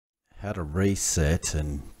How to reset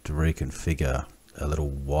and to reconfigure a little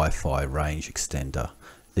Wi-Fi range extender.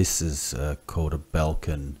 This is called a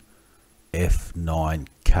Belkin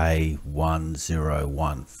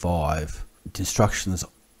F9K1015. The instructions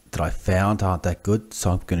that I found aren't that good,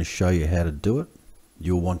 so I'm going to show you how to do it.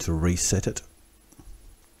 You'll want to reset it.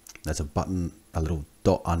 There's a button, a little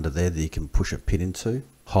dot under there that you can push a pin into.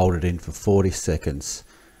 Hold it in for 40 seconds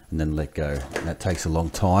and then let go. And that takes a long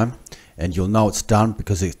time, and you'll know it's done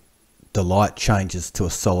because the light changes to a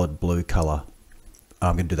solid blue color.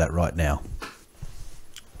 I'm going to do that right now.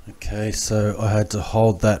 Okay, so I had to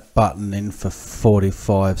hold that button in for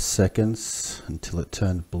 45 seconds until it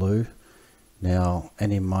turned blue. Now,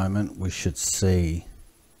 any moment we should see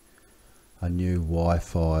a new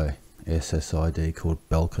Wi-Fi SSID called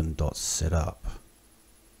Belkin.setup.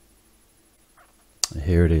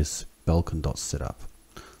 Here it is, Belkin.setup.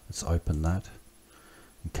 Let's open that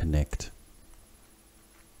and connect.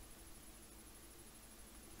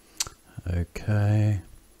 Okay,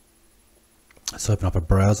 let's open up a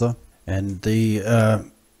browser, and the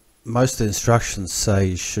most of the instructions say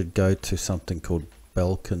you should go to something called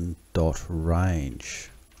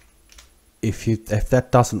Belkin.range. If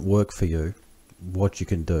that doesn't work for you, what you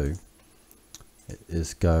can do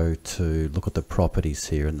is go to look at the properties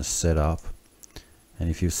here in the setup,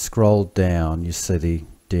 and if you scroll down you see the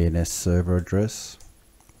DNS server address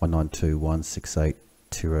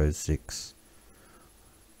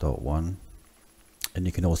 192.168.206.1, and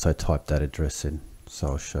you can also type that address in, so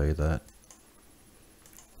I'll show you that.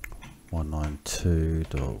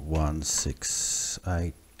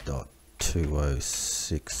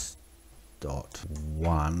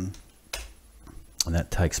 192.168.206.1, and that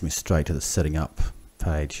takes me straight to the setting up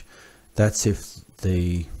page. That's if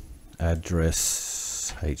the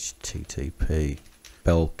address http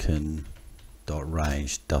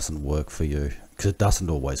Belkin.range doesn't work for you, because it doesn't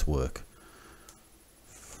always work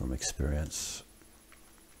from experience.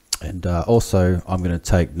 And also I'm going to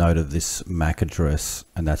take note of this MAC address,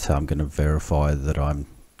 and that's how I'm going to verify that I'm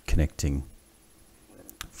connecting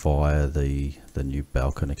via the new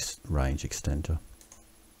Belkin range extender.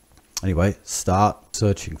 Anyway, start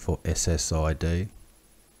searching for SSID.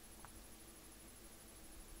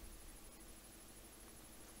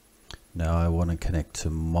 Now I want to connect to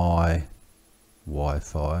my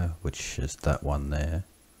Wi-Fi, which is that one there.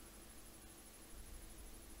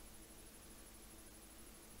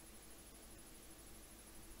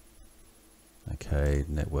 Okay,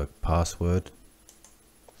 network password.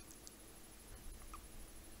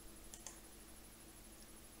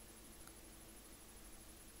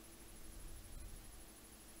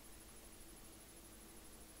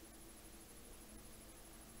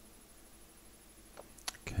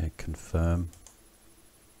 Okay, confirm.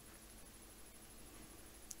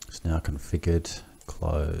 It's now configured.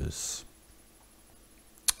 Close.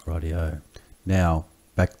 Rightio. Now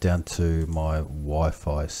back down to my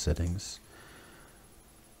Wi-Fi settings,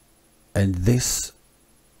 and this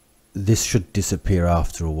should disappear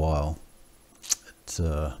after a while. It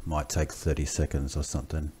might take 30 seconds or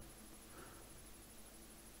something,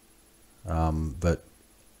 but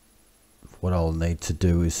what I'll need to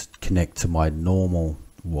do is connect to my normal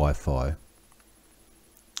Wi-Fi,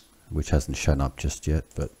 which hasn't shown up just yet,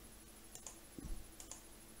 but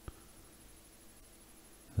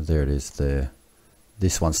there it is there.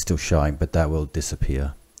 This one's still showing, but that will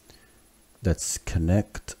disappear. Let's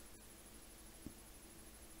connect.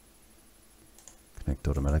 Connect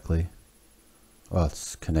automatically. Oh,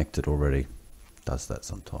 it's connected already. Does that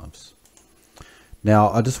sometimes.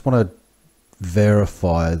 Now I just want to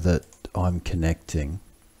verify that I'm connecting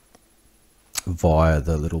via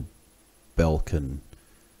the little Belkin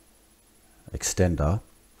extender.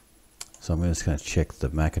 So I'm just going to check the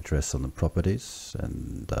MAC address on the properties,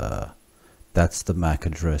 and that's the MAC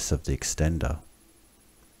address of the extender,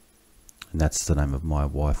 and that's the name of my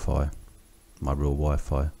Wi-Fi, my real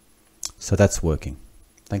Wi-Fi. So that's working.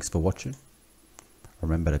 Thanks for watching.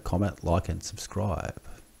 Remember to comment, like and subscribe,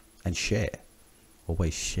 and share.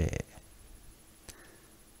 Always share.